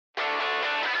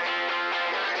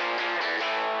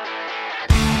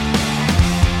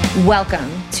Welcome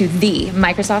to the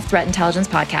Microsoft Threat Intelligence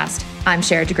Podcast. I'm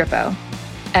Shara DeGrippo.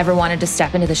 Ever wanted to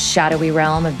step into the shadowy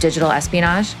realm of digital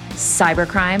espionage,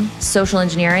 cybercrime, social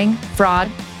engineering, fraud?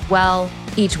 Well,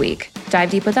 each week, dive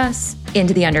deep with us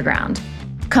into the underground.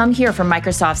 Come hear from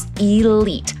Microsoft's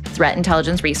elite threat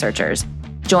intelligence researchers.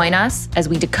 Join us as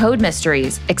we decode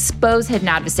mysteries, expose hidden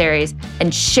adversaries,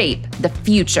 and shape the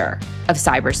future of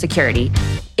cybersecurity.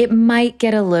 It might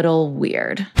get a little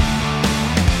weird,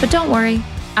 but don't worry.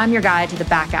 I'm your guide to the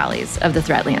back alleys of the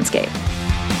threat landscape.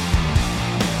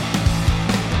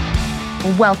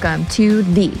 Welcome to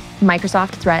the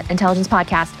Microsoft Threat Intelligence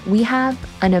Podcast. We have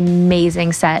an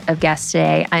amazing set of guests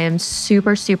today. I am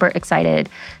super excited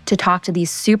to talk to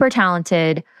these super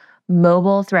talented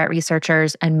mobile threat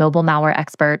researchers and mobile malware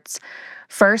experts.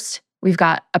 First, we've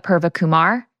got Apurva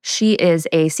Kumar. She is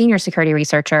a senior security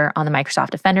researcher on the Microsoft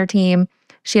Defender team.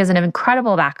 She has an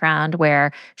incredible background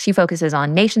where she focuses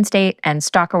on nation-state and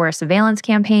stalkerware surveillance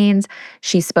campaigns.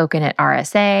 She's spoken at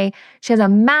RSA. She has a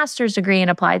master's degree in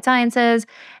applied sciences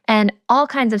and all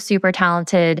kinds of super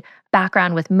talented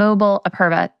background with mobile.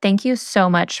 Apurva, thank you so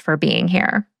much for being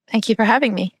here. Thank you for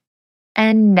having me.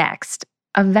 And next,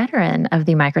 a veteran of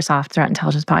the Microsoft Threat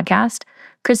Intelligence Podcast,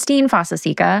 Christine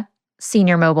Fossasica,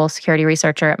 senior mobile security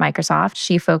researcher at Microsoft.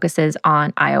 She focuses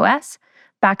on iOS,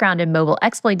 background in mobile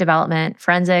exploit development,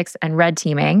 forensics, and red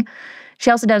teaming.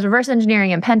 She also does reverse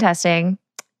engineering and pen testing.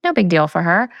 No big deal for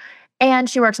her. And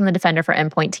she works on the Defender for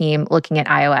Endpoint team looking at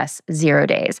iOS 0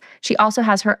 days. She also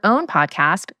has her own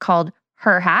podcast called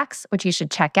Her Hacks, which you should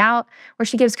check out, where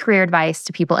she gives career advice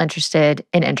to people interested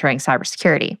in entering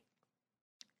cybersecurity.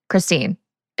 Christine,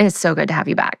 it is so good to have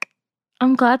you back.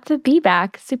 I'm glad to be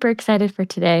back. Super excited for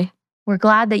today. We're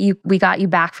glad that we got you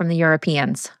back from the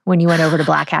Europeans when you went over to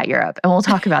Black Hat Europe, and we'll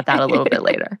talk about that a little bit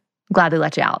later. I'm glad they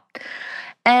let you out.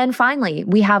 And finally,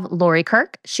 we have Lori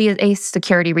Kirk. She is a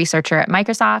security researcher at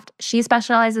Microsoft. She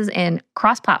specializes in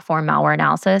cross-platform malware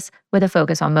analysis with a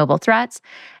focus on mobile threats.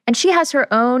 And she has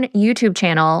her own YouTube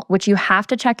channel, which you have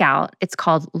to check out. It's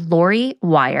called Lori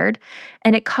Wired,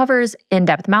 and it covers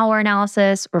in-depth malware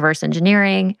analysis, reverse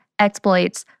engineering,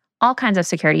 exploits, all kinds of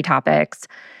security topics.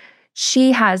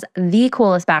 She has the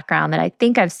coolest background that I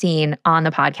think I've seen on the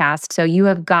podcast. So you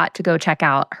have got to go check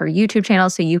out her YouTube channel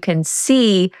so you can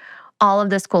see all of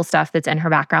this cool stuff that's in her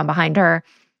background behind her.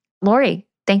 Lori,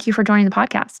 thank you for joining the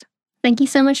podcast. Thank you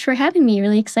so much for having me.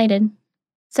 Really excited.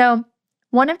 So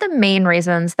one of the main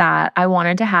reasons that I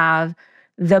wanted to have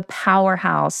the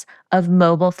powerhouse of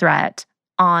mobile threat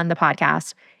on the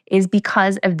podcast is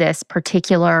because of this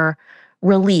particular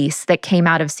release that came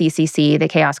out of CCC, the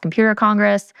Chaos Computer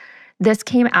Congress. This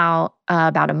came out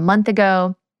about a month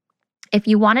ago. If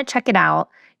you want to check it out,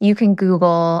 you can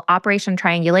Google Operation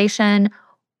Triangulation,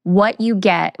 what you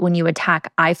get when you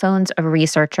attack iPhones of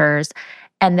researchers,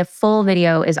 and the full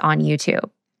video is on YouTube.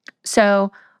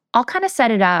 So I'll kind of set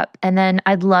it up, and then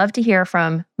I'd love to hear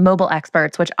from mobile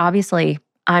experts, which obviously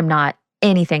I'm not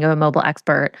anything of a mobile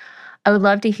expert. I would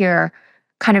love to hear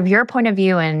kind of your point of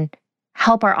view and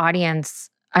help our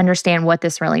audience understand what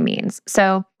this really means.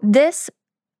 So this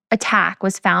attack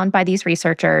was found by these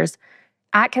researchers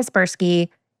at Kaspersky.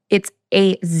 It's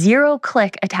a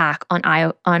zero-click attack on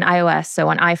iOS, so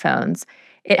on iPhones.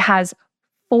 It has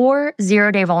 4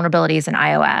 zero-day vulnerabilities in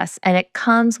iOS, and it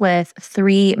comes with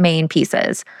 3 main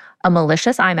pieces. A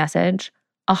malicious iMessage,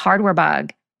 a hardware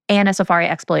bug, and a Safari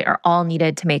exploit are all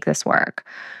needed to make this work.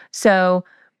 So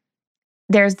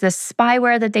there's this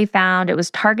spyware that they found. It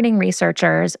was targeting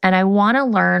researchers, and I want to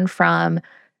learn from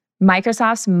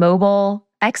Microsoft's mobile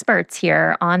experts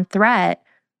here on threat.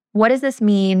 What does this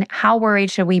mean? How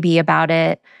worried should we be about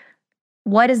it?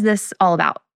 What is this all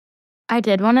about? I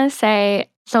did want to say,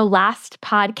 so last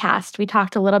podcast, we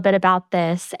talked a little bit about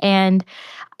this, and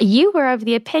you were of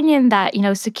the opinion that,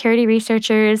 security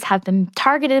researchers have been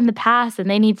targeted in the past and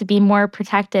they need to be more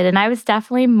protected. And I was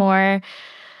definitely more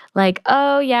like,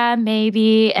 oh yeah,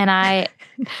 maybe. And I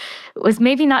was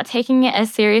maybe not taking it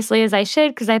as seriously as I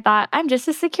should because I thought, I'm just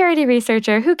a security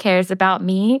researcher. Who cares about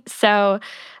me? So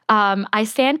I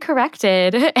stand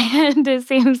corrected. And it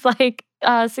seems like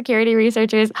security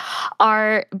researchers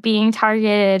are being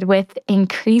targeted with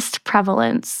increased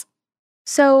prevalence.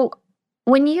 So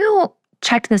when you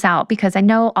checked this out, because I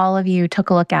know all of you took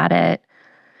a look at it,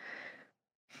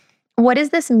 what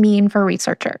does this mean for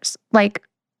researchers? Like,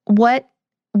 what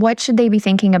should they be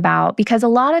thinking about? Because a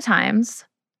lot of times,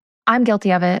 I'm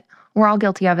guilty of it. We're all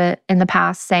guilty of it in the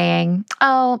past, saying,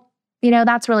 oh,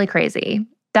 that's really crazy.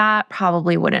 That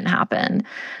probably wouldn't happen.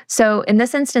 So in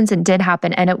this instance, it did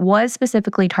happen, and it was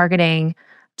specifically targeting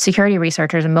security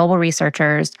researchers and mobile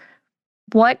researchers.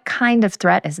 What kind of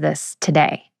threat is this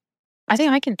today? I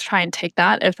think I can try and take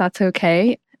that if that's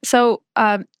okay. So,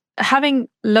 having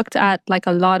looked at like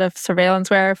a lot of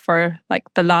surveillanceware for like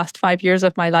the last 5 years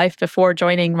of my life before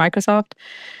joining Microsoft,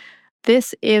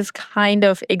 this is kind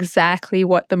of exactly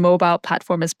what the mobile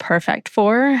platform is perfect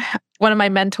for. One of my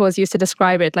mentors used to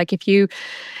describe it like if you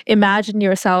imagine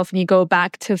yourself and you go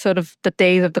back to sort of the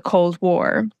days of the Cold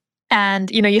War.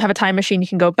 And you have a time machine, you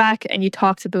can go back and you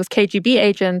talk to those KGB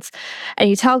agents and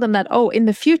you tell them that, oh, in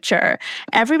the future,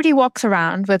 everybody walks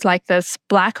around with like this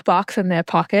black box in their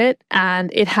pocket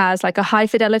and it has like a high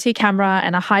fidelity camera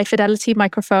and a high fidelity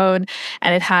microphone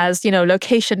and it has,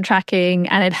 location tracking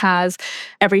and it has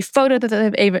every photo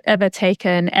that they've ever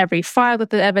taken, every file that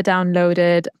they've ever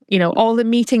downloaded, all the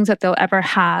meetings that they'll ever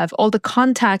have, all the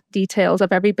contact details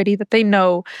of everybody that they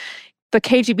know. The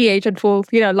KGB agent will,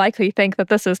 likely think that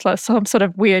this is some sort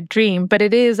of weird dream, but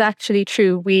it is actually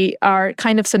true. We are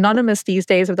kind of synonymous these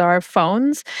days with our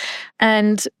phones.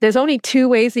 And there's only two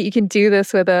ways that you can do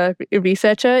this with a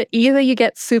researcher. Either you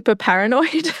get super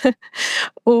paranoid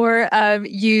or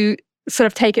you sort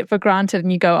of take it for granted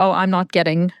and you go, oh, I'm not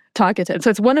getting targeted. So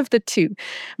it's one of the two.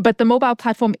 But the mobile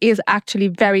platform is actually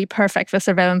very perfect for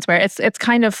surveillanceware. It's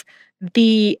kind of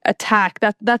the attack.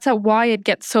 That's why it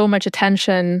gets so much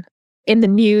attention in the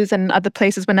news and other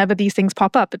places whenever these things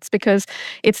pop up. It's because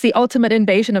it's the ultimate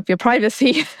invasion of your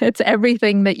privacy. It's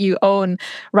everything that you own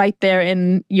right there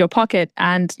in your pocket.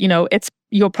 And, it's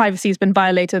your privacy has been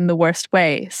violated in the worst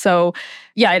way. So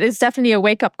yeah, it is definitely a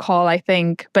wake-up call, I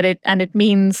think. But it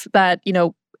means that,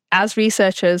 as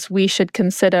researchers, we should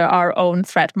consider our own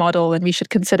threat model and we should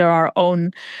consider our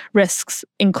own risks,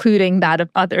 including that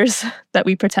of others that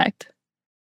we protect.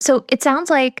 So it sounds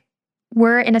like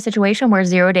we're in a situation where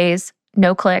 0 days,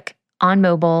 no click on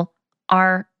mobile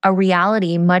are a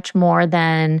reality much more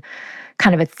than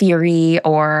kind of a theory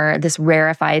or this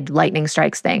rarefied lightning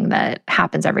strikes thing that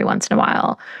happens every once in a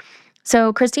while.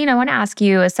 So, Christine, I want to ask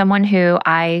you, as someone who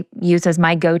I use as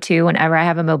my go-to whenever I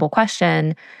have a mobile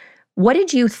question, what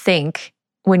did you think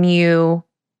when you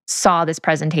saw this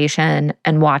presentation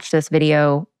and watched this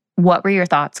video? What were your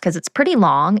thoughts? Because it's pretty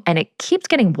long and it keeps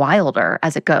getting wilder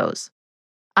as it goes.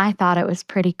 I thought it was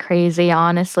pretty crazy,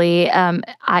 honestly.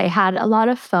 I had a lot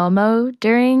of FOMO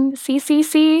during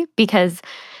CCC because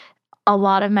a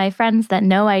lot of my friends that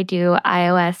know I do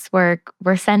iOS work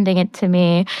were sending it to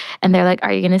me and they're like,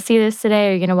 are you going to see this today?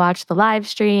 Are you going to watch the live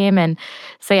stream? And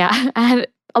so, yeah, I had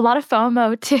a lot of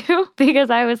FOMO too because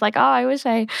I was like, oh, I wish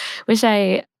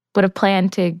I would have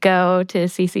planned to go to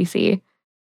CCC.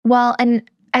 Well, and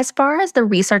as far as the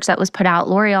research that was put out,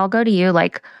 Lori, I'll go to you.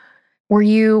 Like, were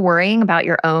you worrying about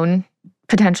your own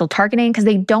potential targeting? Because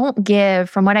they don't give,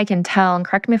 from what I can tell, and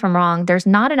correct me if I'm wrong, there's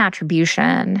not an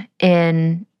attribution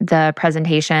in the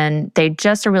presentation. They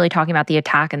just are really talking about the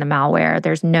attack and the malware.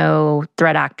 There's no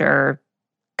threat actor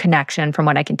connection from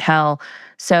what I can tell.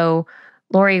 So,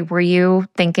 Lori, were you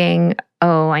thinking,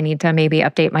 oh, I need to maybe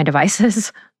update my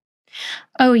devices?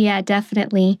 Oh, yeah,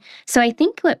 definitely. So I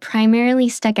think what primarily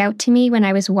stuck out to me when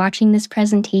I was watching this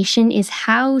presentation is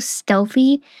how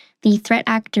stealthy the threat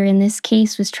actor in this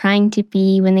case was trying to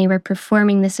be when they were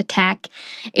performing this attack.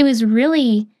 It was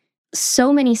really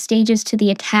so many stages to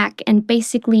the attack, and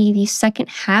basically the second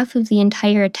half of the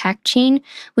entire attack chain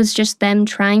was just them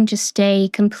trying to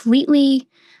stay completely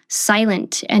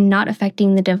silent and not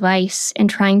affecting the device and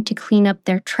trying to clean up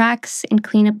their tracks and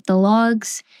clean up the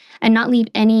logs and not leave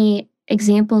any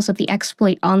examples of the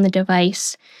exploit on the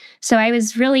device. So I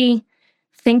was really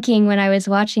thinking when I was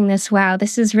watching this, wow,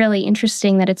 this is really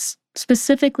interesting that it's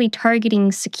specifically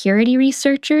targeting security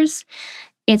researchers.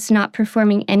 It's not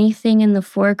performing anything in the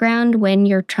foreground when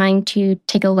you're trying to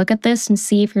take a look at this and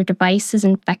see if your device is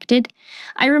infected.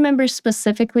 I remember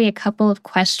specifically a couple of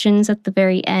questions at the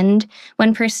very end.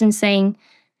 One person saying,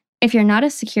 if you're not a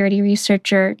security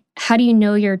researcher, how do you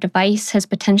know your device has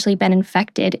potentially been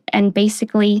infected? And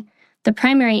basically, the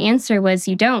primary answer was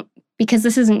you don't, because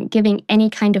this isn't giving any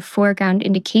kind of foreground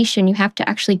indication. You have to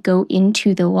actually go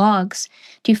into the logs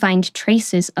to find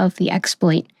traces of the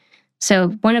exploit. So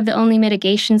one of the only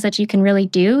mitigations that you can really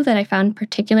do that I found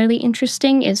particularly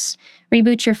interesting is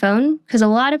reboot your phone, because a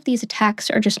lot of these attacks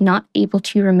are just not able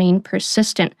to remain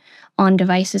persistent on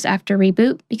devices after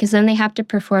reboot, because then they have to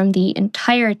perform the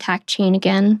entire attack chain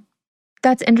again.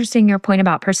 That's interesting, your point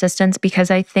about persistence, because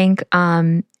I think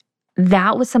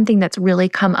that was something that's really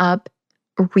come up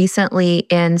recently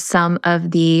in some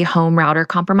of the home router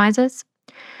compromises.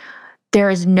 There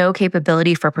is no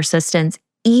capability for persistence,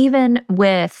 even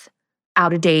with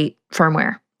out-of-date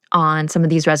firmware on some of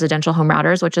these residential home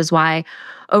routers, which is why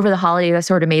over the holidays I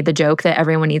sort of made the joke that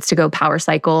everyone needs to go power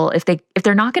cycle. If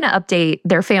they're not going to update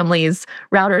their family's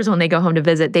routers when they go home to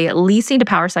visit, they at least need to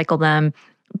power cycle them,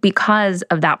 because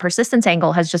of that persistence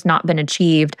angle has just not been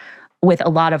achieved with a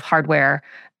lot of hardware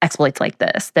exploits like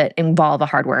this that involve a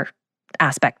hardware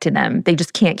aspect to them. They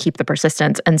just can't keep the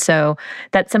persistence. And so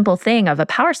that simple thing of a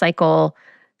power cycle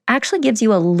actually gives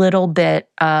you a little bit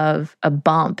of a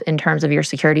bump in terms of your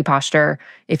security posture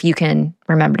if you can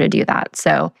remember to do that.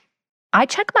 So I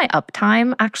check my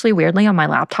uptime actually weirdly on my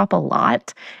laptop a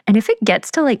lot. And if it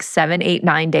gets to like 7, 8,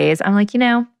 9 days, I'm like,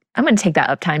 I'm going to take that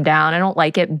uptime down. I don't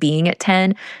like it being at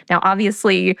 10. Now,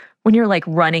 obviously, when you're like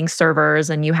running servers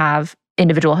and you have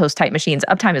individual host type machines,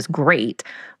 uptime is great.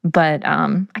 But I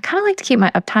kind of like to keep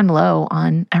my uptime low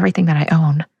on everything that I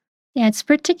own. Yeah, it's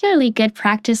particularly good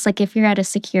practice, like if you're at a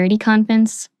security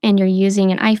conference and you're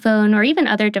using an iPhone or even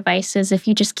other devices, if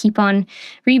you just keep on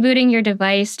rebooting your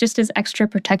device just as extra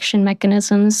protection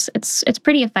mechanisms, it's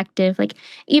pretty effective. Like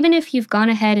even if you've gone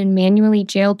ahead and manually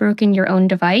jailbroken your own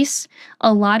device,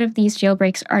 a lot of these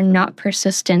jailbreaks are not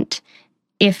persistent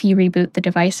if you reboot the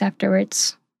device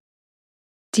afterwards.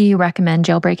 Do you recommend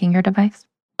jailbreaking your device?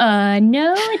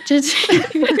 No, it just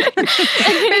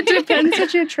it depends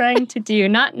what you're trying to do.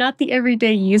 Not the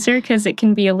everyday user, because it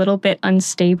can be a little bit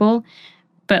unstable,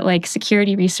 but like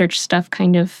security research stuff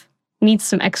kind of needs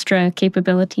some extra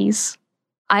capabilities.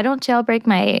 I don't jailbreak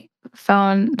my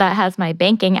phone that has my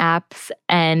banking apps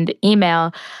and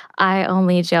email. I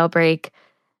only jailbreak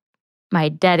my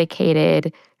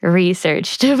dedicated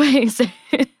research devices.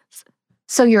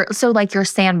 So your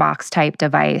sandbox type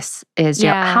device is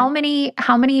Yeah. How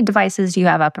many devices do you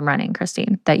have up and running,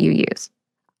 Christine, that you use?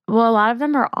 Well, a lot of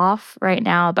them are off right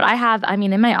now, but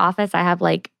in my office, I have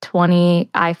like 20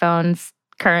 iPhones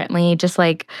currently,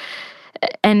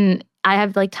 and I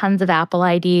have like tons of Apple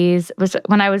IDs.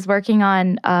 When I was working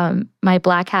on my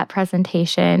Black Hat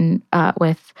presentation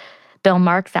with Bill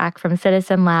Marczak from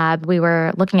Citizen Lab, we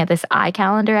were looking at this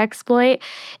iCalendar exploit,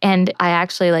 and I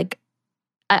actually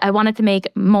I wanted to make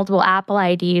multiple Apple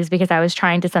IDs because I was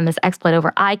trying to send this exploit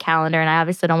over iCalendar, and I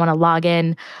obviously don't want to log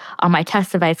in on my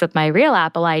test device with my real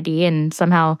Apple ID and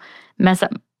somehow mess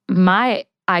up my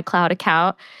iCloud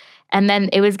account. And then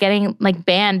it was getting like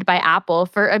banned by Apple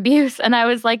for abuse. And I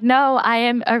was like, no, I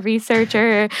am a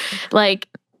researcher. It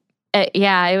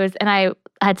was, and I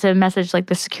had to message like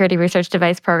the security research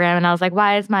device program. And I was like,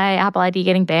 why is my Apple ID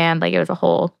getting banned? Like it was a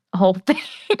whole thing.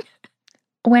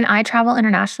 When I travel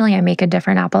internationally, I make a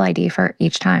different Apple ID for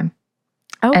each time.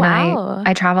 Oh, and wow.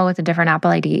 I travel with a different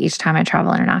Apple ID each time I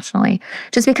travel internationally,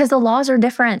 just because the laws are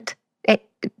different.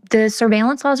 The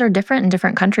surveillance laws are different in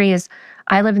different countries.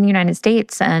 I live in the United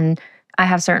States and I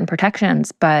have certain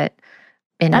protections, but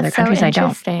in other countries I don't.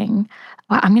 That's so interesting.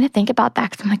 Wow, I'm going to think about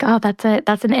that because I'm like, oh,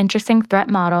 that's an interesting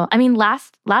threat model. I mean,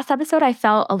 last episode, I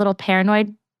felt a little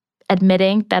paranoid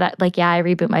admitting that I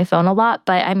reboot my phone a lot,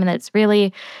 but I mean, it's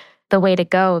really the way to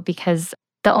go, because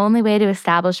the only way to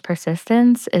establish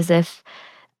persistence is if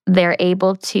they're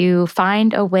able to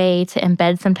find a way to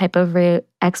embed some type of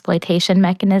exploitation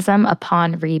mechanism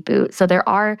upon reboot. So there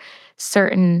are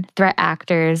certain threat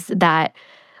actors that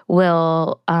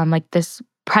will, like this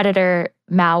Predator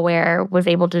malware was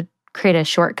able to create a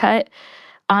shortcut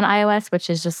on iOS, which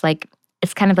is just like,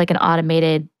 it's kind of like an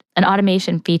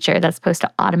automation feature that's supposed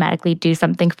to automatically do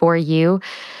something for you.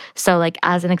 So like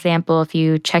as an example, if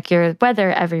you check your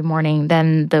weather every morning,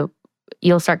 then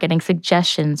you'll start getting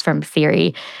suggestions from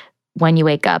Siri when you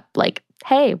wake up, like,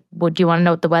 hey, would you want to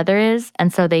know what the weather is?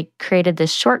 And so they created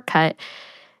this shortcut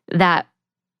that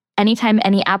anytime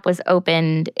any app was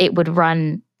opened, it would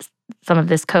run some of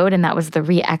this code, and that was the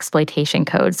re-exploitation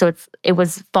code. So it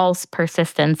was false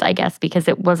persistence, I guess, because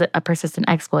it wasn't a persistent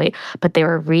exploit, but they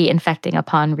were reinfecting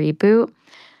upon reboot.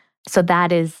 So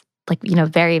that is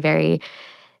very, very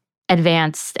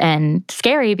advanced and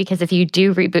scary, because if you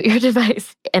do reboot your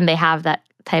device and they have that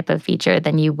type of feature,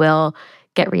 then you will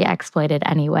get re-exploited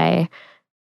anyway.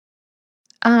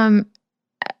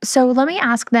 So let me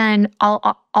ask then,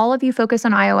 all of you focus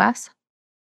on iOS?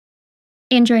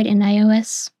 Android and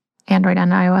iOS. Android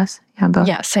and iOS? Yeah, both.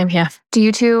 Yeah, same here. Do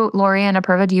you two, Lori and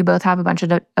Apurva, do you both have a bunch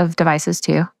of devices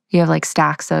too? You have like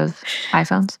stacks of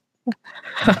iPhones?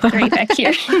 Right back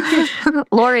here.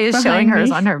 Lori is showing Behind hers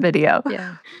me. on her video.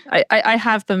 Yeah, I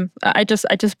have them. I just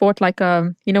bought like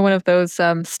one of those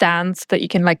stands that you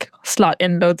can like slot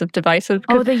in loads of devices.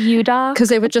 Oh, the UDock. Because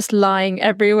they were just lying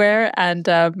everywhere, and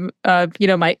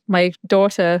my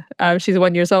daughter, she's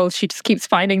 1 year old. She just keeps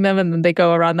finding them, and then they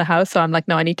go around the house. So I'm like,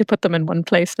 no, I need to put them in one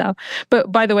place now.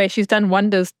 But by the way, she's done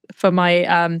wonders for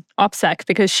my OPSEC,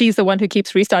 because she's the one who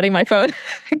keeps restarting my phone,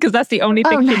 because that's the only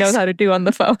thing she knows how to do on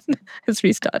the phone is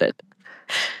restart it.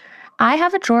 I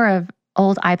have a drawer of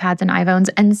old iPads and iPhones,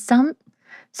 and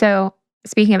so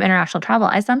speaking of international travel,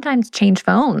 I sometimes change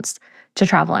phones to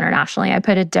travel internationally. I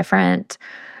put a different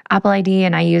Apple ID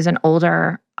and I use an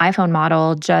older iPhone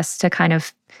model just to kind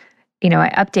of, I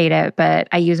update it, but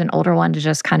I use an older one to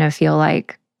just kind of feel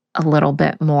like a little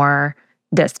bit more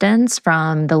distance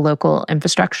from the local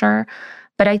infrastructure.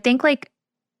 But I think like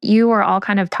you were all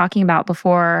kind of talking about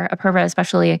before, Apurva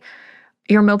especially,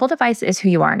 your mobile device is who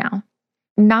you are now.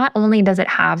 Not only does it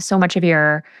have so much of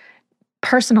your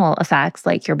personal effects,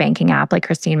 like your banking app, like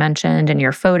Christine mentioned, and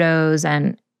your photos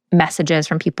and messages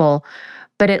from people,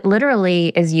 but it literally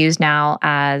is used now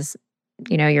as,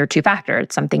 your two-factor.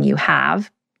 It's something you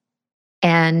have.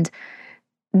 And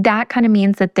that kind of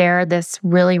means that they're this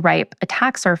really ripe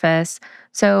attack surface.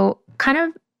 So kind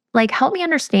of like help me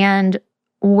understand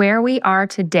where we are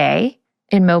today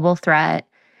in mobile threat.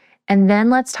 And then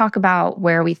let's talk about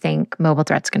where we think mobile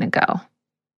threat's going to go.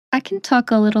 I can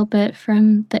talk a little bit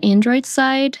from the Android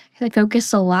side. I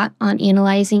focus a lot on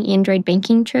analyzing Android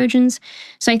banking Trojans.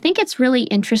 So I think it's really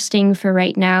interesting for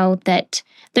right now that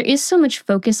there is so much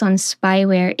focus on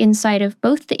spyware inside of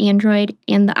both the Android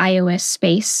and the iOS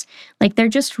space. Like they're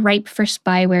just ripe for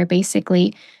spyware,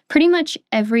 basically. Pretty much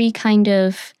every kind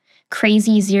of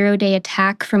crazy zero-day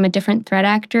attack from a different threat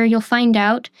actor, you'll find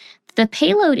out the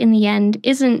payload in the end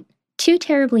isn't too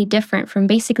terribly different from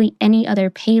basically any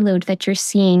other payload that you're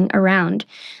seeing around.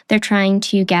 They're trying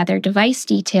to gather device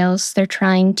details. They're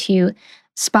trying to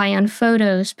spy on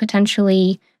photos,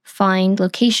 potentially find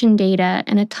location data,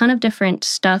 and a ton of different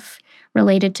stuff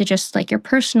related to just like your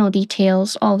personal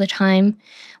details all the time.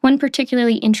 One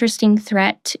particularly interesting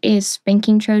threat is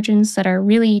banking Trojans that are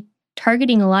really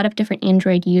targeting a lot of different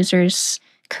Android users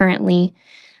currently.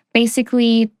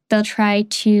 Basically, they'll try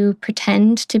to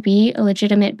pretend to be a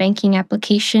legitimate banking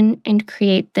application and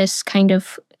create this kind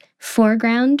of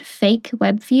foreground fake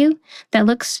web view that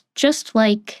looks just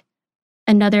like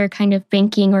another kind of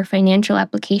banking or financial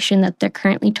application that they're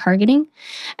currently targeting.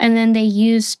 And then they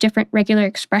use different regular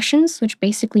expressions, which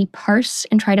basically parse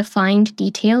and try to find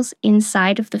details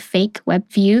inside of the fake web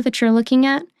view that you're looking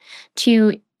at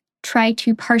to try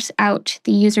to parse out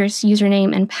the user's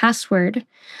username and password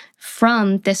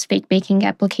from this fake banking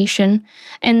application.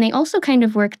 And they also kind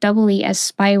of work doubly as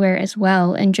spyware as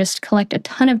well and just collect a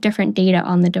ton of different data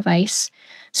on the device.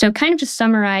 So kind of to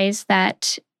summarize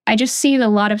that, I just see a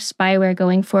lot of spyware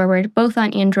going forward, both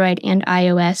on Android and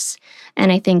iOS.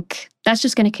 And I think that's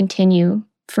just going to continue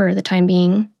for the time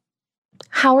being.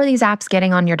 How are these apps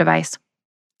getting on your device?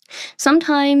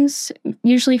 Sometimes,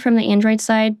 usually from the Android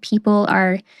side, people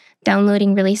are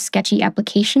downloading really sketchy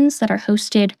applications that are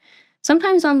hosted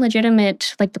sometimes on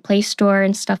legitimate, like the Play Store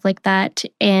and stuff like that.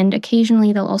 And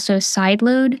occasionally they'll also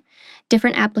sideload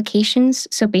different applications.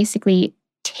 So basically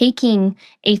taking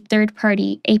a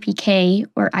third-party APK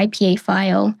or IPA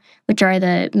file, which are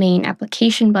the main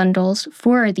application bundles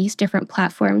for these different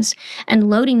platforms, and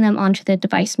loading them onto the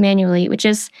device manually, which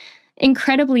is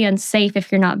incredibly unsafe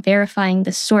if you're not verifying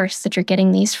the source that you're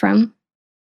getting these from.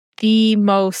 The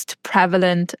most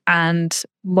prevalent and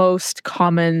most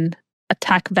common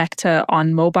attack vector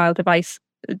on mobile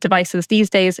devices these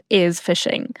days is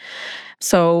phishing.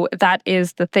 So that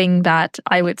is the thing that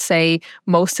I would say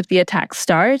most of the attacks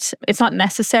start. It's not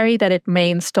necessary that it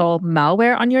may install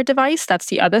malware on your device. That's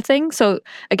the other thing. So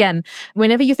again,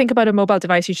 whenever you think about a mobile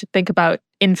device, you should think about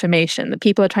information. The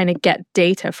people are trying to get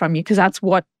data from you because that's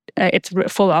what it's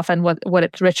full of and what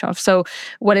it's rich of. So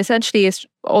what essentially is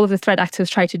all of the threat actors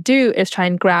try to do is try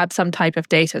and grab some type of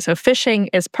data. So phishing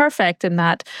is perfect in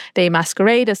that they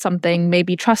masquerade as something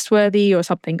maybe trustworthy or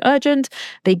something urgent.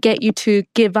 They get you to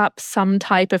give up some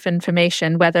type of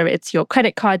information, whether it's your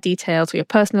credit card details or your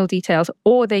personal details,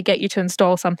 or they get you to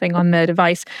install something on their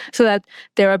device so that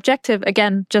their objective,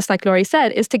 again, just like Lori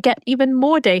said, is to get even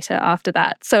more data after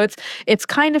that. So it's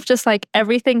kind of just like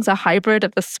everything's a hybrid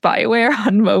of the spyware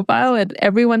on mobile, and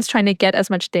everyone's trying to get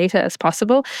as much data as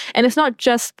possible. And it's not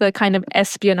just the kind of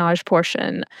espionage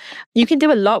portion. You can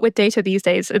do a lot with data these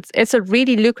days. It's a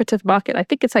really lucrative market. I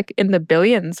think it's like in the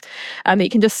billions that you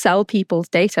can just sell people's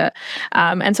data.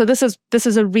 And so this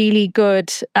is a really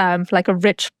good, like a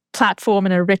rich platform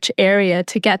and a rich area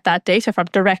to get that data from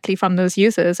directly from those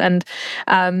users. And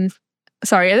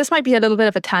sorry, this might be a little bit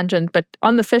of a tangent, but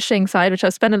on the phishing side, which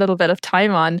I've spent a little bit of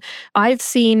time on, I've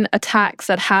seen attacks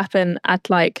that happen at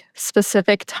like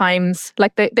specific times.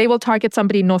 Like they will target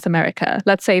somebody in North America,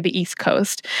 let's say the East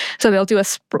Coast. So they'll do a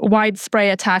wide spray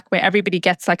attack where everybody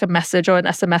gets like a message or an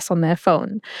SMS on their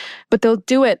phone. But they'll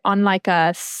do it on like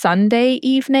a Sunday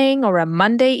evening or a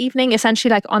Monday evening, essentially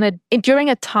like during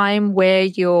a time where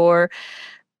you're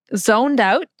zoned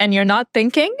out and you're not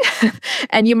thinking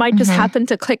and you might just happen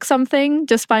to click something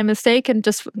just by mistake and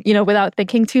just, without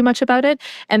thinking too much about it.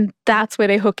 And that's where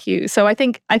they hook you. So I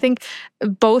think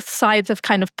both sides have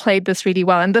kind of played this really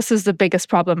well. And this is the biggest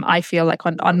problem I feel like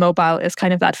on mobile is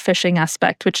kind of that phishing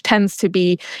aspect, which tends to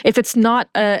be, if it's not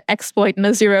an exploit and a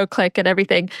 0-click and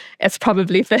everything, it's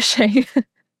probably phishing.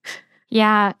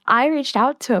 Yeah, I reached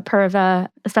out to Aperva,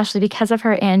 especially because of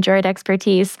her Android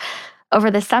expertise, over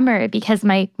the summer, because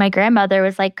my grandmother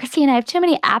was like, Christine, I have too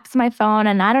many apps on my phone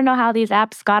and I don't know how these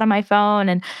apps got on my phone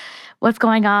and what's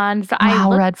going on. So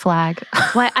red flag.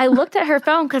 I looked at her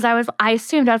phone because I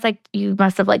assumed, I was like, you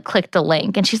must have like clicked a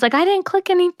link. And she's like, I didn't click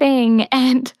anything.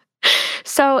 And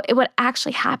so what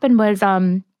actually happened was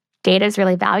data is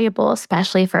really valuable,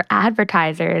 especially for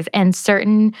advertisers and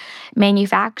certain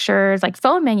manufacturers, like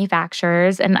phone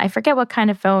manufacturers. And I forget what kind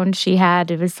of phone she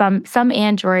had. It was some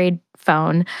Android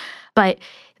phone. But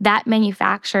that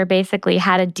manufacturer basically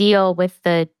had a deal with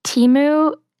the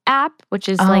Temu app, which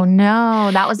is oh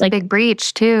no, that was a big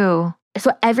breach too.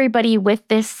 So everybody with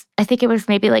this, I think it was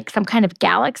maybe like some kind of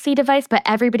Galaxy device, but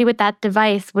everybody with that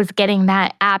device was getting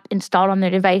that app installed on their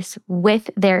device with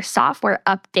their software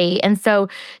update. And so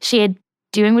she had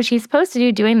doing what she's supposed to do,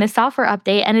 doing the software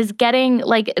update, and is getting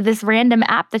like this random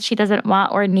app that she doesn't want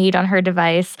or need on her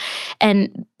device.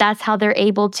 And that's how they're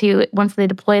able to, once they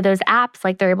deploy those apps,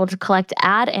 like they're able to collect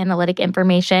ad analytic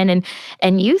information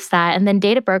and use that. And then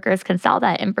data brokers can sell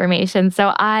that information.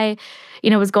 So I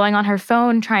was going on her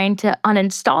phone trying to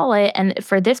uninstall it. And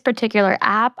for this particular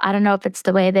app, I don't know if it's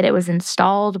the way that it was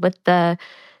installed with the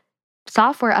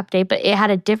software update, but it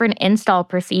had a different install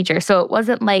procedure. So it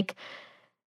wasn't like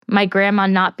my grandma,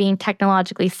 not being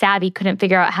technologically savvy, couldn't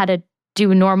figure out how to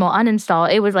do normal uninstall.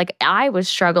 It was like I was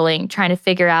struggling trying to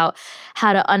figure out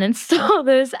how to uninstall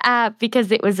this app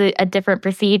because it was a different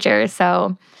procedure.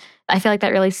 So I feel like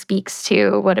that really speaks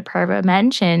to what Aperva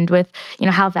mentioned with,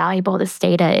 how valuable this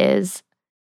data is.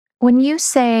 When you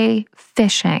say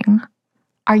phishing,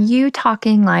 are you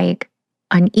talking like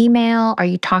an email? Are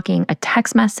you talking a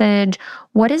text message?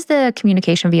 What is the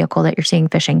communication vehicle that you're seeing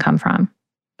phishing come from?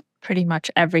 Pretty much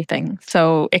everything.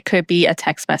 So it could be a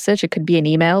text message, it could be an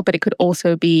email, but it could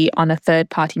also be on a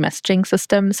third-party messaging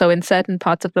system. So in certain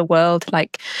parts of the world,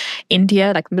 like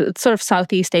India, like sort of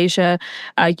Southeast Asia,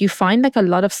 you find like a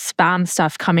lot of spam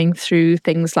stuff coming through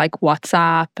things like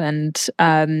WhatsApp and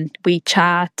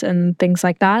WeChat and things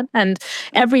like that. And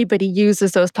everybody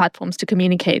uses those platforms to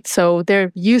communicate. So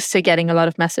they're used to getting a lot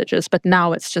of messages, but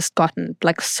now it's just gotten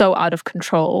like so out of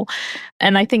control.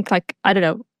 And I think I don't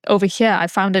know, over here, I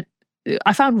found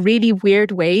really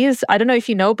weird ways. I don't know if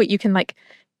you know, but you can like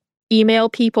email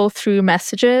people through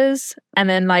messages, and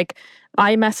then like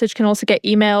iMessage can also get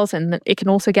emails, and it can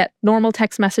also get normal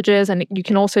text messages, and you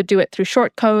can also do it through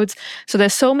short codes. So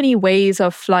there's so many ways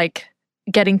of like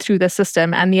getting through the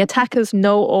system, and the attackers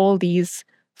know all these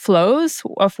flows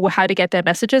of how to get their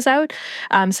messages out.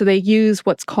 So they use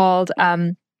what's called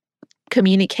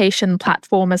Communication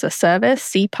Platform as a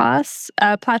Service, CPaaS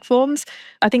platforms.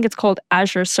 I think it's called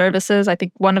Azure Services. I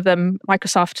think one of them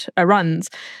Microsoft runs,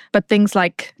 but things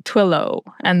like Twilio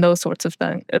and those sorts of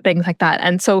things like that.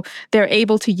 And so they're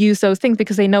able to use those things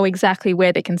because they know exactly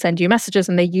where they can send you messages,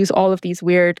 and they use all of these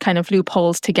weird kind of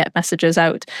loopholes to get messages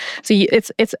out. So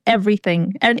it's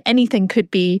everything, and anything could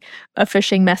be a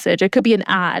phishing message. It could be an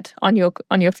ad on your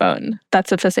phone.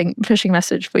 That's a phishing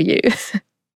message for you.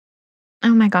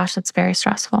 Oh my gosh, that's very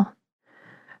stressful.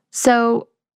 So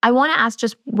I want to ask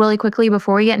just really quickly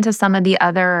before we get into some of the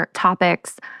other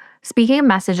topics, speaking of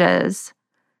messages,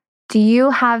 do you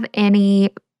have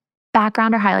any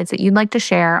background or highlights that you'd like to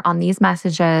share on these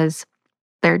messages?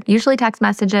 They're usually text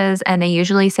messages, and they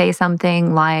usually say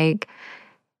something like,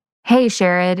 hey,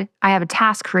 Sherrod, I have a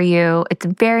task for you. It's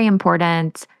very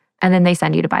important. And then they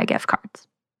send you to buy gift cards,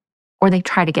 or they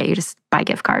try to get you to buy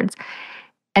gift cards.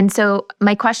 And so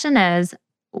my question is,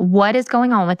 what is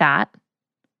going on with that?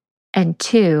 And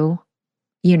two,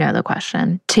 you know the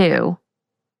question. Two,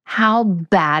 how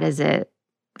bad is it?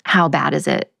 How bad is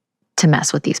it to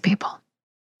mess with these people?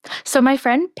 So my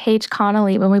friend Paige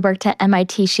Connolly, when we worked at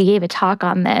MIT, she gave a talk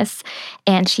on this,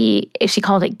 and she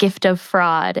called it "Gift of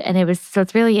Fraud," and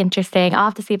it's really interesting. I'll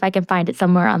have to see if I can find it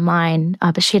somewhere online.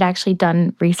 But she'd actually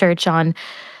done research on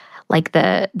like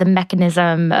the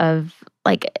mechanism of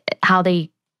like how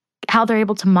they're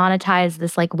able to monetize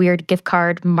this like weird gift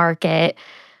card market.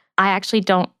 I actually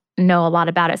don't know a lot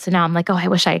about it, so now I'm like, oh, I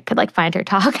wish I could like find her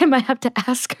talk. I might have to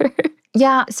ask her.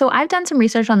 Yeah, so I've done some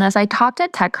research on this. I talked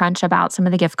at TechCrunch about some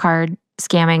of the gift card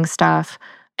scamming stuff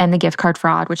and the gift card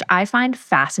fraud, which I find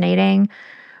fascinating.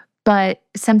 But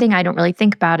something I don't really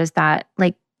think about is that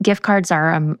like gift cards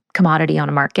are a commodity on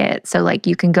a market. So like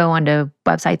you can go onto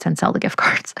websites and sell the gift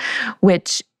cards,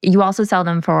 which you also sell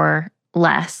them for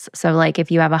less. So like if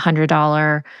you have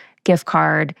 $100 gift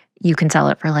card, you can sell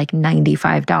it for like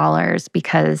 $95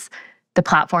 because the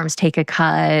platforms take a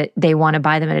cut. They want to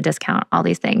buy them at a discount, all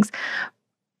these things.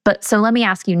 But so let me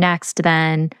ask you next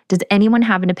then, does anyone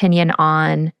have an opinion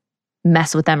on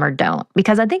mess with them or don't?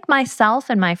 Because I think myself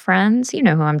and my friends, you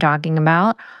know who I'm talking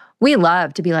about, we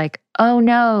love to be like, oh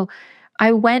no,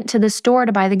 I went to the store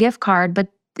to buy the gift card, but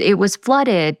it was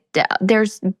flooded.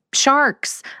 There's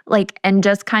sharks, like, and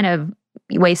just kind of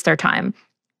waste their time.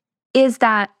 Is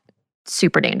that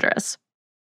super dangerous?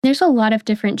 There's a lot of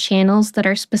different channels that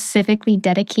are specifically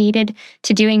dedicated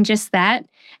to doing just that.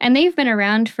 And they've been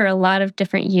around for a lot of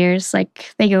different years.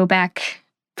 Like they go back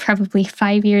probably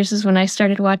 5 years is when I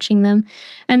started watching them.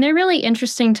 And they're really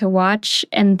interesting to watch.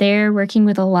 And they're working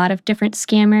with a lot of different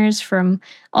scammers from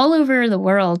all over the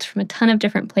world, from a ton of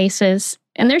different places.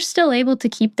 And they're still able to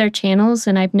keep their channels.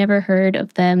 And I've never heard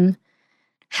of them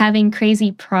having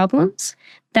crazy problems.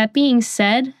 That being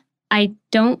said, I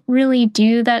don't really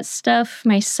do that stuff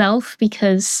myself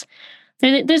because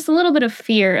there's a little bit of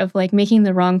fear of like making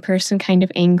the wrong person kind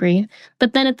of angry.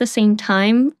 But then at the same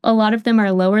time, a lot of them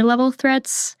are lower level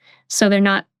threats. So they're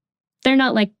not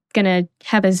like gonna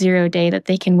have a 0 day that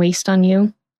they can waste on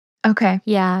you. Okay.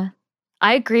 Yeah,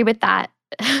 I agree with that.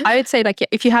 I would say like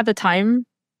if you have the time,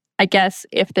 I guess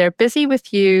if they're busy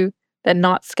with you, they're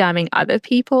not scamming other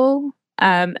people.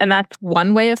 And that's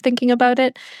one way of thinking about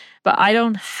it. But I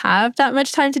don't have that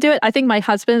much time to do it. I think my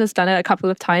husband has done it a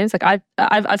couple of times. Like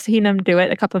I've seen him do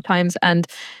it a couple of times, and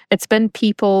it's been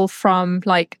people from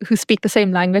like who speak the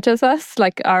same language as us,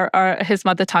 like our his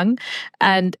mother tongue,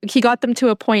 and he got them to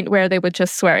a point where they were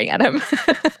just swearing at him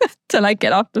to like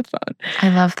get off the phone. I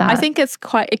love that. I think it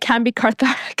can be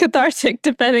cathartic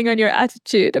depending on your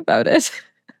attitude about it.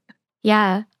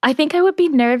 Yeah, I think I would be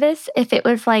nervous if it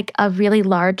was like a really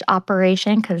large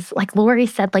operation because, like Lori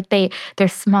said, like they're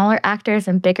smaller actors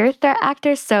and bigger threat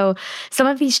actors. So some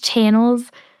of these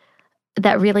channels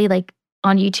that really like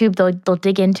on YouTube, they'll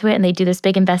dig into it and they do this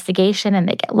big investigation and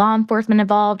they get law enforcement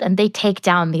involved and they take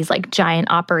down these like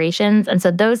giant operations. And so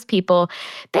those people,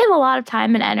 they have a lot of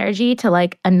time and energy to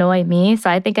like annoy me. So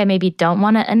I think I maybe don't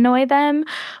want to annoy them.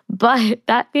 But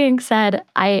that being said,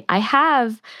 I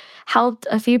have helped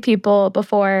a few people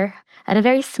before at a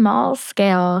very small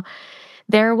scale.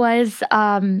 There was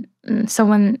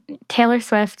someone, Taylor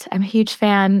Swift, I'm a huge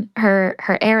fan. Her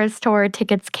Eras Tour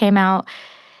tickets came out.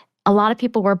 A lot of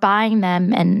people were buying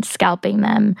them and scalping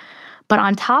them. But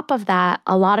on top of that,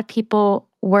 a lot of people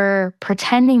were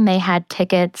pretending they had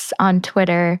tickets on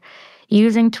Twitter,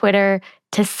 using Twitter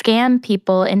to scam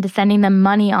people into sending them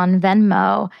money on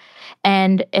Venmo.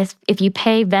 And if you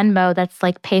pay Venmo, that's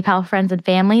like PayPal friends and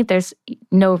family, there's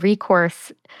no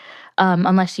recourse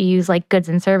unless you use like goods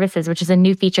and services, which is a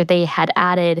new feature they had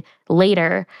added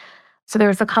later. So there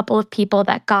was a couple of people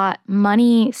that got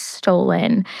money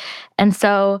stolen. And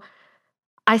so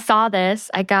I saw this,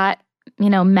 I got,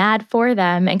 mad for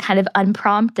them and kind of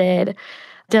unprompted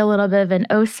did a little bit of an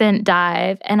OSINT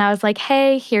dive. And I was like,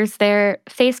 hey, here's their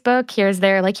Facebook,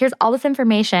 here's all this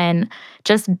information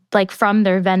just like from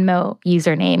their Venmo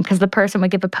username. Because the person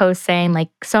would give a post saying like,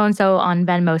 so-and-so on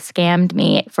Venmo scammed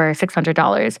me for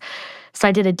 $600. So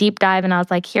I did a deep dive and I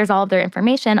was like, here's all of their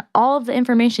information, all of the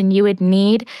information you would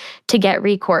need to get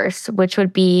recourse, which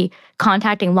would be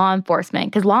contacting law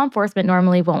enforcement. Because law enforcement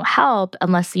normally won't help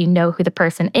unless you know who the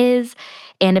person is.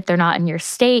 And if they're not in your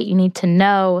state, you need to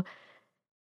know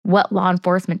what law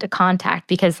enforcement to contact,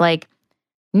 because like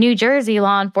New Jersey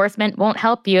law enforcement won't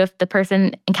help you if the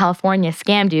person in California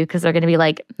scammed you because they're going to be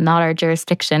like, not our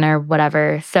jurisdiction or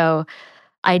whatever. So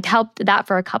I'd helped that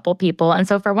for a couple people. And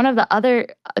so for one of the other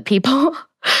people,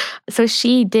 so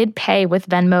she did pay with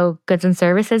Venmo goods and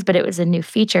services, but it was a new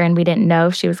feature and we didn't know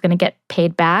if she was going to get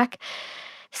paid back.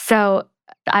 So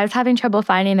I was having trouble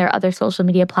finding their other social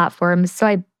media platforms.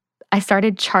 So I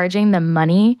started charging them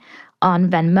money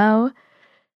on Venmo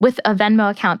with a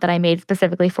Venmo account that I made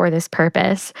specifically for this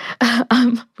purpose,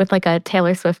 with like a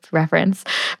Taylor Swift reference.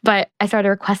 But I started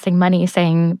requesting money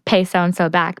saying, pay so-and-so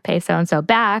back, pay so-and-so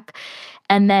back.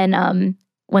 And then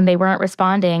when they weren't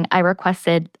responding, I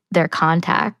requested their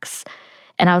contacts.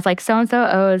 And I was like, so-and-so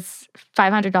owes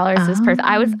 $500 to this person.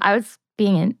 I was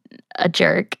being a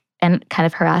jerk and kind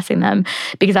of harassing them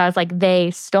because I was like, they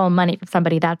stole money from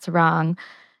somebody. That's wrong.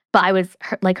 But I was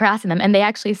like harassing them. And they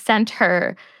actually sent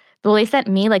they sent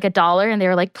me like $1 and they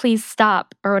were like, please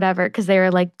stop or whatever. Because they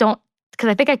were like, because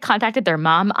I think I contacted their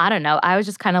mom. I don't know. I was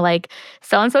just kind of like,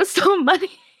 so-and-so stole money.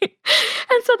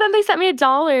 And so then they sent me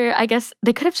 $1. I guess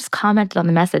they could have just commented on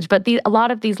the message. But a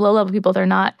lot of these low-level people, they're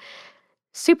not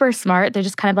super smart. They're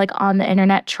just kind of like on the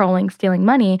internet trolling, stealing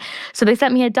money. So they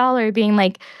sent me $1 being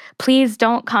like, please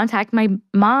don't contact my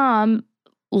mom.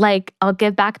 Like, I'll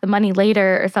give back the money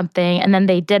later or something. And then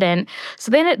they didn't.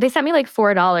 So then they sent me like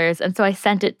 $4. And so I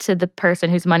sent it to the person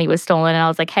whose money was stolen. And I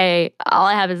was like, hey, all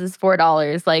I have is this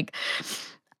 $4. Like,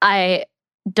 I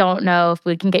don't know if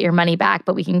we can get your money back,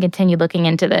 but we can continue looking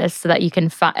into this so that you can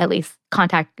at least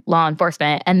contact law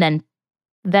enforcement. And then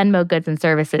Venmo Goods and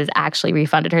Services actually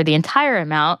refunded her the entire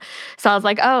amount. So I was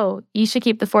like, oh, you should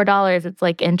keep the $4. It's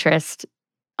like interest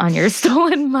on your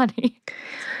stolen money.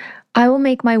 I will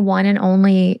make my one and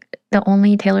only, the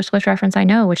only Taylor Swift reference I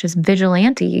know, which is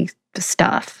vigilante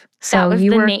stuff. So that was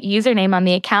username on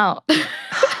the account. I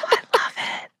love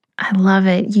it. I love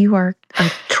it. You are a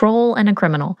troll and a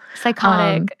criminal.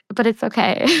 Psychotic, but it's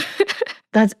okay.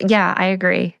 Yeah, I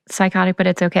agree. Psychotic, but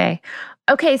it's okay.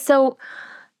 Okay, so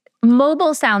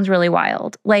mobile sounds really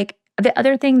wild. Like, the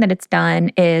other thing that it's done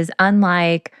is,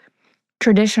 unlike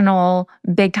traditional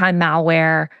big time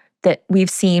malware that we've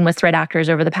seen with threat actors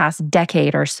over the past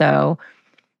decade or so,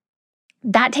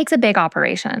 that takes a big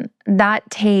operation. That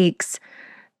takes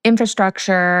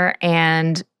infrastructure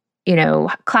and,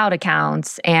 cloud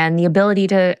accounts and the ability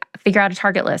to figure out a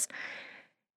target list.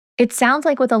 It sounds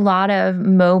like with a lot of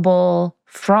mobile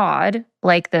fraud,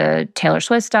 like the Taylor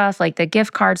Swift stuff, like the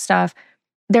gift card stuff,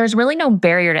 there's really no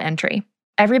barrier to entry.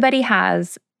 Everybody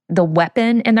has the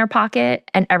weapon in their pocket,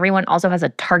 and everyone also has a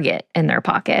target in their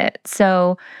pocket.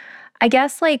 So I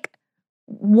guess, like,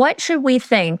 what should we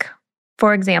think,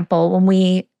 for example, when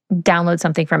we download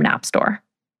something from an app store?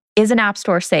 Is an app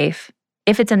store safe?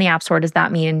 If it's in the app store, does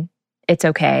that mean it's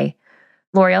okay?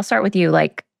 Lori, I'll start with you.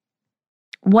 Like,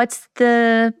 what's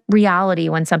the reality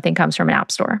when something comes from an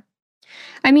app store?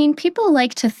 I mean, people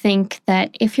like to think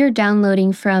that if you're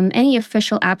downloading from any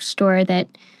official app store that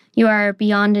you are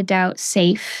beyond a doubt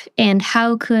safe. And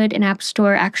how could an app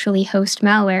store actually host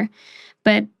malware?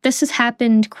 But this has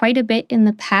happened quite a bit in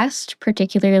the past,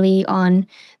 particularly on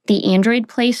the Android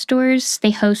Play stores.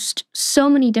 They host so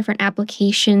many different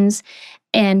applications,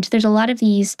 and there's a lot of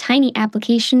these tiny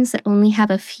applications that only have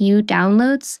a few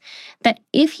downloads, that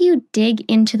if you dig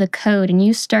into the code and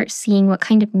you start seeing what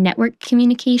kind of network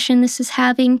communication this is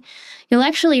having, you'll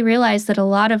actually realize that a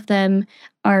lot of them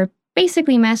are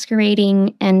basically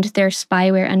masquerading and there's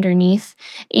spyware underneath.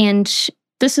 And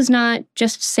this is not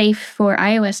just safe for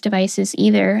iOS devices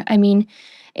either. I mean,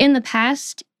 in the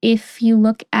past, if you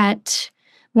look at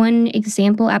one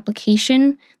example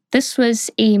application, this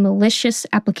was a malicious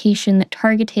application that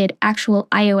targeted actual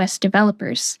iOS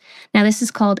developers. Now, this is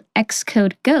called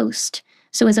Xcode Ghost,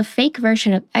 so it's a fake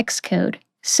version of Xcode.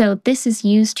 So this is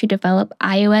used to develop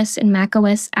iOS and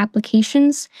macOS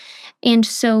applications. And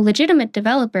so legitimate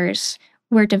developers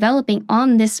were developing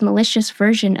on this malicious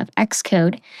version of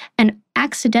Xcode and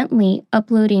accidentally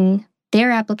uploading their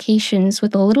applications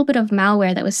with a little bit of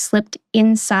malware that was slipped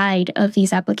inside of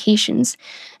these applications.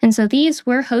 And so these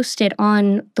were hosted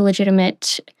on the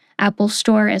legitimate Apple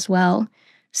Store as well.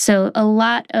 So a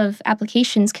lot of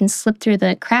applications can slip through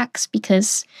the cracks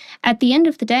because at the end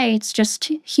of the day, it's just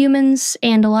humans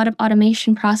and a lot of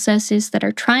automation processes that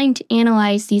are trying to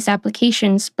analyze these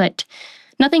applications, but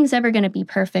nothing's ever going to be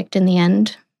perfect in the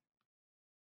end.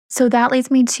 So that leads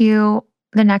me to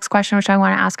the next question, which I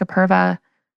want to ask Apurva.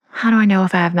 How do I know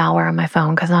if I have malware on my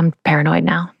phone? Because I'm paranoid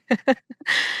now.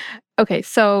 Okay,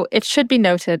 so it should be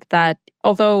noted that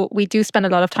although we do spend a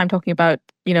lot of time talking about,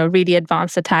 really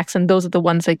advanced attacks, and those are the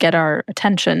ones that get our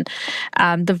attention,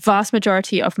 the vast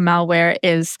majority of malware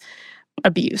is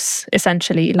abuse,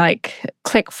 essentially, like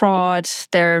click fraud.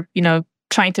 They're,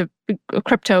 trying to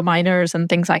crypto miners and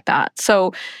things like that.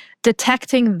 So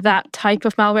detecting that type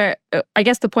of malware, I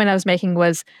guess the point I was making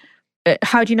was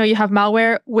how do you know you have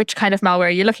malware? Which kind of malware are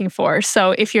you looking for?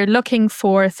 So if you're looking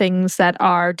for things that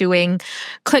are doing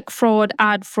click fraud,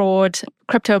 ad fraud,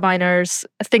 crypto miners,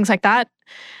 things like that,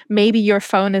 maybe your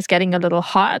phone is getting a little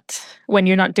hot when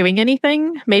you're not doing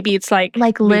anything. Maybe it's like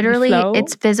literally slow.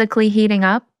 it's physically heating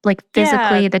up, like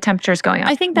physically the temperature's going up.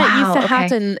 I think that used to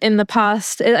happen in the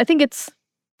past. I think it's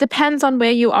depends on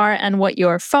where you are and what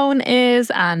your phone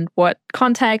is and what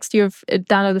context you've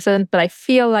downloaded this in. But I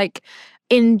feel like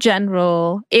in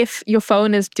general, if your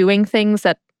phone is doing things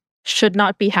that should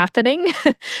not be happening,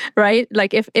 right?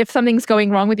 Like if something's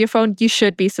going wrong with your phone, you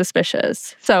should be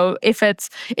suspicious. So if it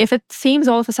seems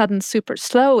all of a sudden super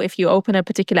slow, if you open a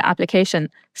particular application,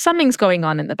 something's going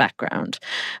on in the background.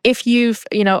 If you've,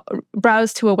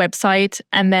 browsed to a website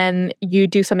and then you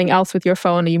do something else with your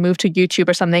phone, or you move to YouTube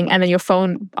or something, and then your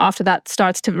phone after that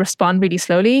starts to respond really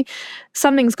slowly,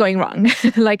 something's going wrong.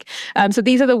 So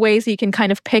these are the ways that you can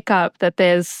kind of pick up that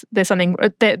there's something.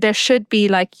 There should be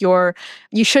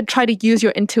you should try to use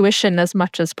your intuition as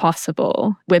much as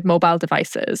possible with mobile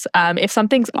devices. If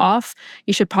something's off,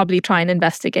 you should probably try and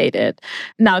investigate it.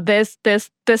 Now, this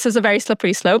is a very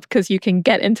slippery slope because you can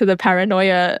get into the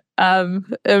paranoia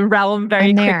realm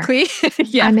very quickly.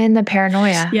 Yeah. I'm in the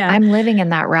paranoia. Yeah. I'm living in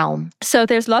that realm. So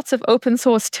there's lots of open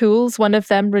source tools. One of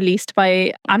them released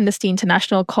by Amnesty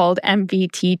International called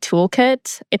MVT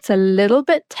Toolkit. It's a little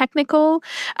bit technical,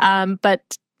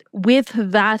 but with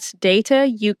that data,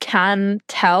 you can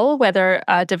tell whether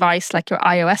a device like your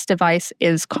iOS device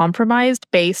is compromised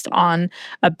based on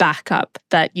a backup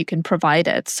that you can provide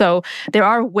it. So there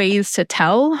are ways to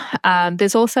tell.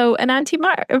 There's also an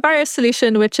antivirus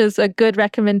solution, which is a good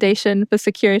recommendation for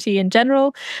security in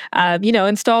general.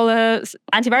 Install a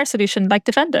antivirus solution like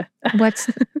Defender. What's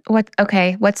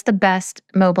the best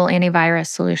mobile antivirus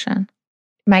solution?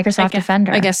 Microsoft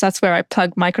Defender. I guess that's where I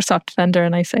plug Microsoft Defender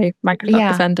and I say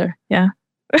Microsoft Defender. Yeah.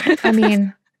 I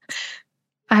mean,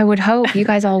 I would hope you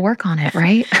guys all work on it,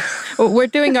 right? Well, we're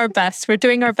doing our best. But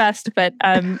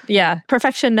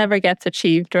perfection never gets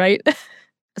achieved, right?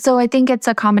 So I think it's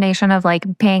a combination of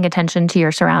paying attention to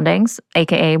your surroundings,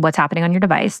 aka what's happening on your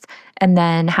device, and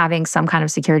then having some kind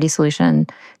of security solution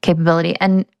capability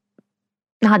and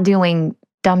not doing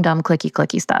dumb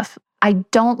clicky stuff. I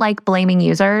don't like blaming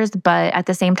users, but at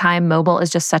the same time, mobile is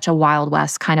just such a Wild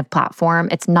West kind of platform.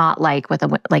 It's not like with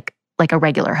a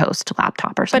regular host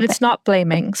laptop or something. But it's not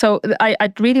blaming. So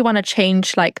I really want to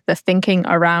change the thinking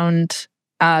around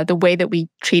the way that we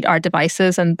treat our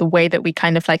devices and the way that we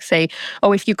kind of say,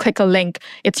 oh, if you click a link,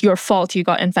 it's your fault you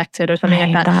got infected or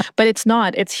something like that. But it's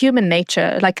not. It's human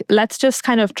nature. Let's just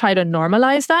kind of try to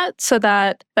normalize that so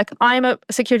that I'm a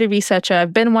security researcher.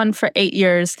 I've been one for 8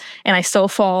 years and I still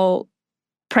fall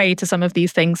prey to some of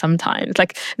these things sometimes.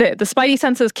 The spidey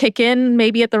senses kick in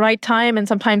maybe at the right time and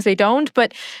sometimes they don't,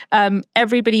 but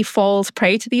everybody falls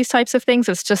prey to these types of things.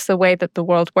 It's just the way that the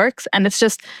world works, and it's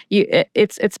just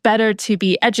it's better to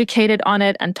be educated on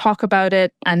it and talk about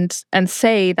it and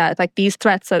say that these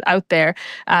threats are out there.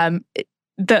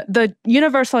 The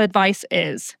universal advice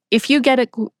is if you get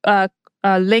a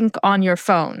link on your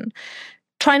phone,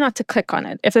 try not to click on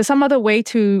it. If there's some other way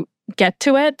to get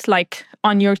to it, like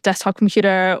on your desktop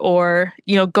computer, or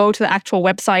go to the actual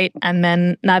website and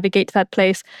then navigate to that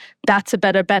place, that's a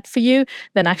better bet for you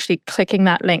than actually clicking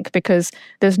that link, because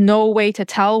there's no way to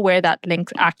tell where that link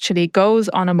actually goes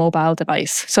on a mobile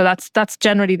device. So that's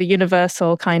generally the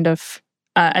universal kind of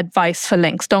advice for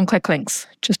links. Don't click links.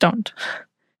 Just don't.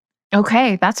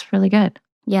 Okay, that's really good.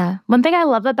 Yeah. One thing I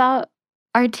love about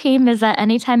our team is that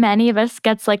anytime any of us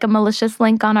gets a malicious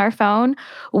link on our phone,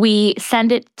 we send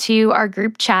it to our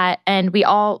group chat, and we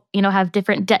all, have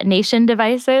different detonation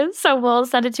devices. So we'll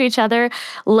send it to each other,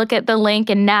 look at the link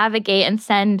and navigate and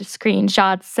send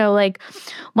screenshots. So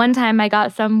one time I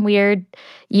got some weird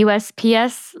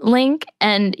USPS link,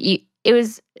 and it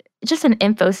was just an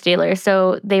info stealer.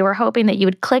 So they were hoping that you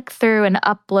would click through and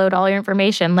upload all your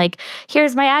information.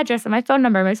 Here's my address and my phone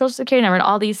number, my social security number, and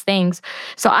all these things.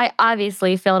 So I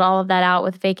obviously filled all of that out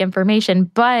with fake information,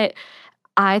 but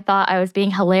I thought I was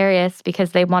being hilarious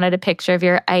because they wanted a picture of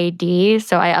your ID.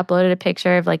 So I uploaded a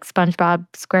picture of SpongeBob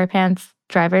SquarePants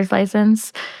driver's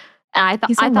license. And I thought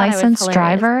he's a licensed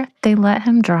driver. They let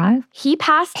him drive. He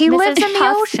passed. He lives in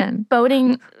the ocean.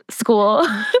 Boating school.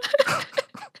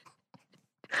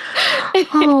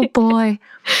 Oh boy.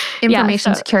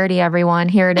 Information security, everyone.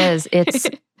 Here it is.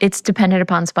 It's dependent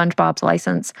upon SpongeBob's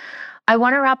license. I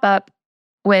want to wrap up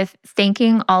with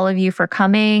thanking all of you for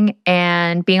coming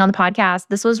and being on the podcast.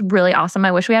 This was really awesome.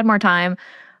 I wish we had more time.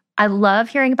 I love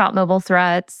hearing about mobile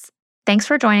threats. Thanks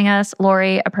for joining us,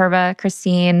 Lori, Apurva,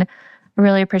 Christine.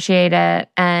 Really appreciate it.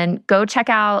 And go check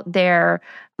out their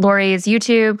Lori's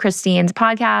YouTube, Christine's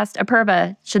podcast.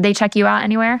 Apurva, should they check you out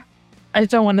anywhere? I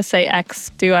don't want to say X,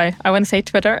 do I? I want to say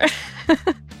Twitter.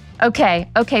 Okay.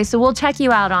 So we'll check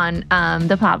you out on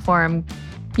the platform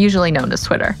usually known as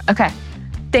Twitter. Okay.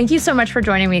 Thank you so much for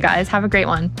joining me, guys. Have a great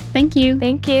one. Thank you.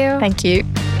 Thank you. Thank you.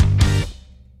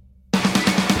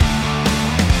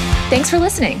 Thanks for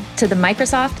listening to the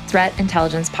Microsoft Threat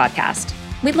Intelligence Podcast.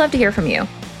 We'd love to hear from you.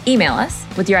 Email us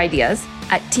with your ideas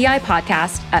at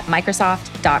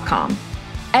tipodcast@microsoft.com.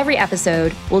 Every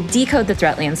episode will decode the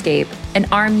threat landscape and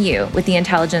arm you with the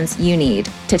intelligence you need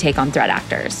to take on threat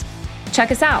actors.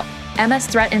 Check us out,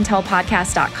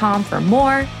 msthreatintelpodcast.com for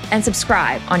more, and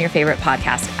subscribe on your favorite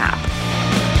podcast app.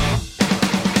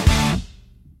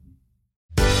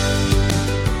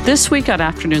 This week on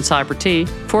Afternoon Cyber Tea,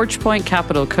 ForgePoint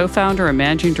Capital co-founder and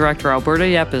managing director Alberto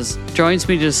Yepes joins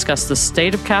me to discuss the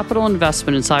state of capital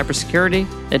investment in cybersecurity,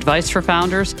 advice for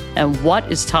founders, and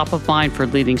what is top of mind for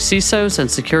leading CISOs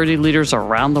and security leaders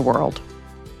around the world.